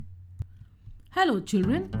Hello,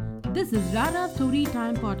 children. This is Rara Story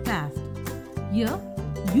Time Podcast. Here,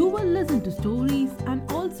 you will listen to stories and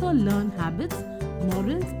also learn habits,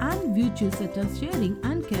 morals, and virtues such as sharing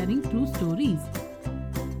and caring through stories.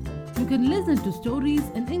 You can listen to stories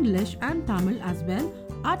in English and Tamil as well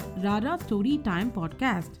at Rara Story Time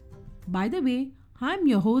Podcast. By the way, I'm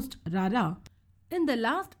your host Rara. In the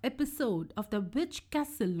last episode of The Witch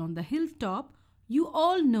Castle on the Hilltop, you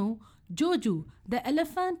all know Joju, the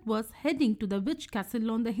elephant, was heading to the witch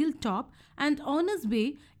castle on the hilltop, and on his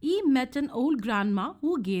way, he met an old grandma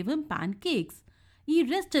who gave him pancakes. He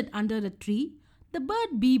rested under a tree. The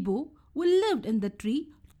bird Bibo, who lived in the tree,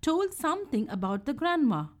 told something about the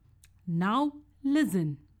grandma. Now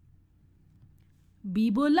listen.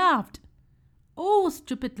 Bibo laughed. Oh,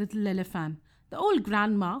 stupid little elephant! The old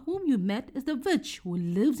grandma whom you met is the witch who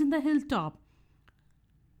lives in the hilltop.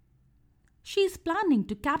 She's planning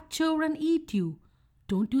to capture and eat you.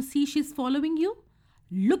 Don't you see she's following you?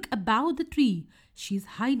 Look above the tree. She's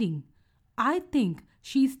hiding. I think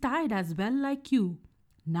she's tired as well like you.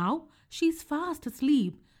 Now she's fast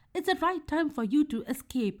asleep. It's the right time for you to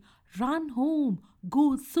escape. Run home.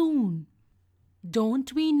 Go soon.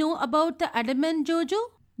 Don't we know about the adamant Jojo?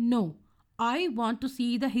 No, I want to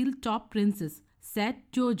see the hilltop princess, said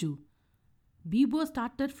Jojo. Bibo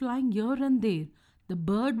started flying here and there. The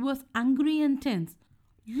bird was angry and tense.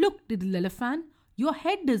 Look, little elephant, your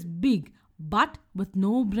head is big, but with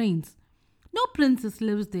no brains. No princess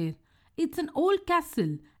lives there. It's an old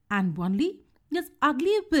castle, and only this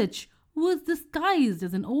ugly witch who is disguised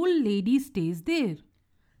as an old lady stays there.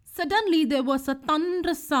 Suddenly there was a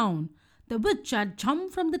thunderous sound. The witch had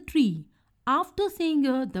jumped from the tree. After seeing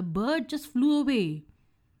her, the bird just flew away.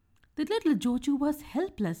 The little Jojo was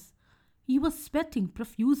helpless. He was sweating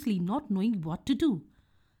profusely, not knowing what to do.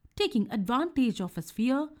 Taking advantage of his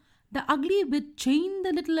fear, the ugly witch chained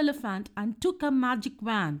the little elephant and took a magic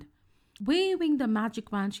wand. Waving the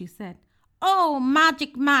magic wand, she said, "Oh,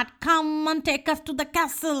 magic mat, come and take us to the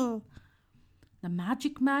castle." The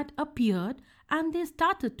magic mat appeared and they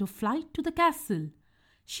started to fly to the castle.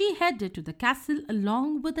 She headed to the castle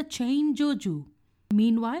along with the chained Jojo.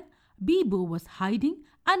 Meanwhile, Bibo was hiding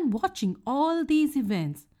and watching all these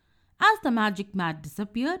events. As the magic mat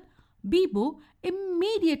disappeared, Bibo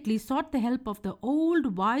immediately sought the help of the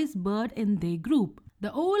old wise bird in their group.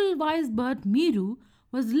 The old wise bird Miru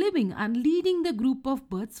was living and leading the group of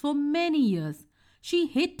birds for many years. She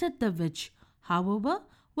hated the witch, however,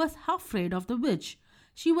 was afraid of the witch.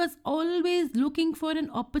 She was always looking for an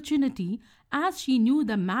opportunity as she knew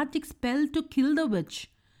the magic spell to kill the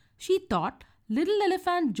witch. She thought little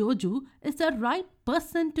elephant Jojo is the right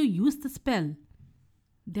person to use the spell.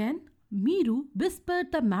 Then Miru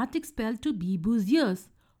whispered the magic spell to Bibo's ears.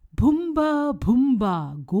 "Boomba,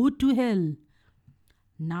 boomba, go to hell.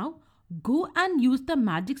 Now go and use the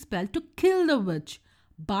magic spell to kill the witch.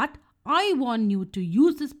 But I warn you to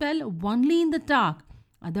use the spell only in the dark.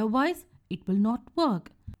 Otherwise, it will not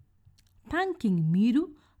work." Thanking Miru,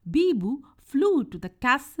 Bibo flew to the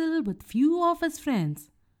castle with few of his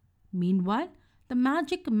friends. Meanwhile, the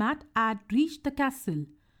magic mat had reached the castle.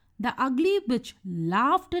 The ugly witch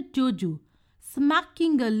laughed at Jojo,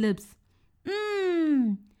 smacking her lips.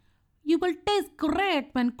 You will taste great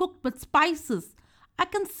when cooked with spices. I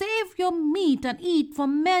can save your meat and eat for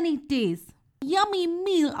many days. Yummy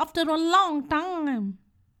meal after a long time."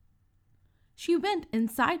 She went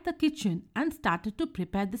inside the kitchen and started to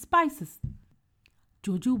prepare the spices.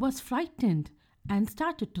 Jojo was frightened and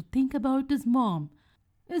started to think about his mom.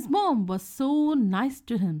 His mom was so nice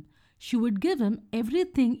to him. She would give him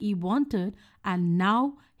everything he wanted, and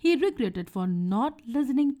now he regretted for not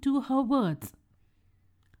listening to her words.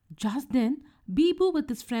 Just then, Bibo with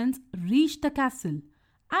his friends reached the castle.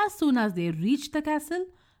 As soon as they reached the castle,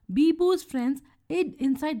 Bibo's friends hid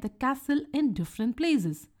inside the castle in different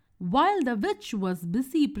places. While the witch was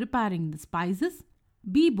busy preparing the spices,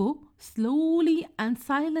 Bibo slowly and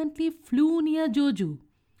silently flew near Jojo.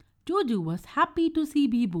 Jojo was happy to see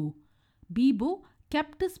Bibo. Bibo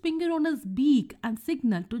kept his finger on his beak and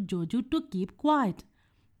signaled to Jojo to keep quiet.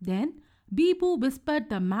 Then Bibo whispered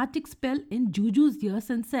the magic spell in Jojo's ears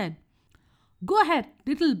and said, "Go ahead,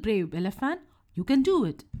 little brave elephant, you can do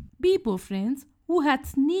it." Bibo friends, who had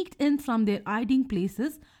sneaked in from their hiding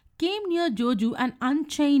places, came near Jojo and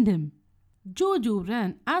unchained him. Jojo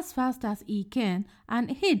ran as fast as he can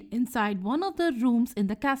and hid inside one of the rooms in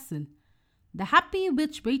the castle. The happy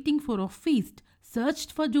witch waiting for a feast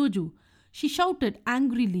searched for Jojo. She shouted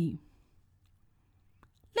angrily,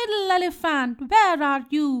 "Little elephant, where are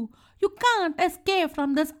you? You can't escape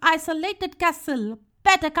from this isolated castle.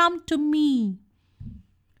 Better come to me."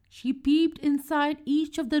 She peeped inside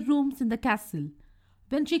each of the rooms in the castle.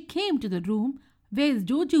 When she came to the room where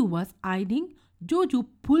Jojo was hiding, Jojo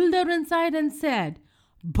pulled her inside and said,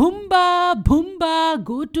 "Boomba, Boomba,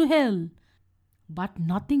 go to hell." But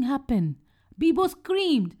nothing happened. Bibo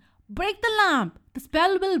screamed, "Break the lamp! The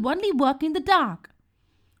spell will only work in the dark."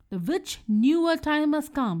 The witch knew her time has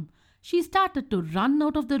come. She started to run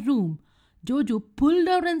out of the room. Jojo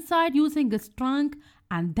pulled her inside using his trunk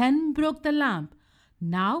and then broke the lamp.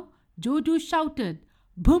 Now Jojo shouted,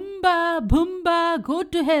 "Boomba, Boomba, go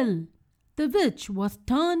to hell." The witch was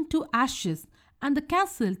turned to ashes and the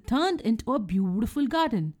castle turned into a beautiful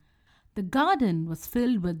garden. The garden was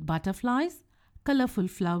filled with butterflies, colorful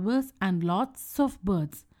flowers and lots of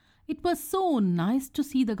birds. It was so nice to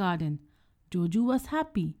see the garden. Jojo was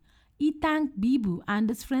happy. He thanked Bibu and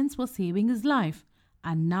his friends for saving his life,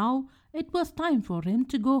 and now it was time for him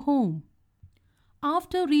to go home.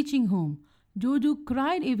 After reaching home, Jojo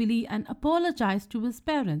cried heavily and apologized to his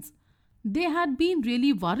parents. They had been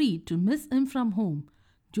really worried to miss him from home.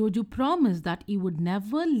 Jojo promised that he would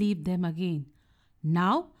never leave them again.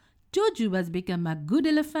 Now, Jojo has become a good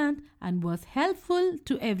elephant and was helpful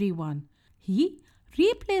to everyone. He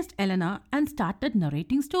replaced Elena and started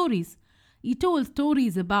narrating stories. He told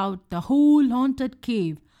stories about the whole haunted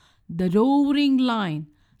cave, the roaring lion,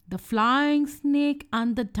 the flying snake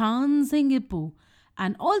and the dancing hippo,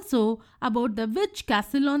 and also about the witch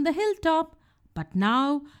castle on the hilltop. But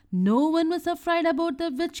now, no one was afraid about the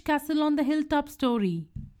witch castle on the hilltop story.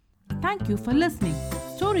 Thank you for listening.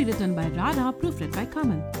 Story written by Radha, proofread by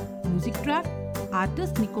Kamal. Music track,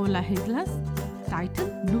 artist Nicola Higlas. Title,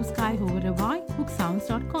 Blue Sky Over a Y,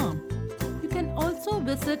 hooksounds.com. You can also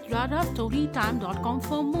visit radhastorytime.com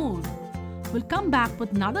for more. We'll come back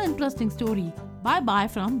with another interesting story. Bye-bye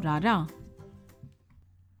from Radha.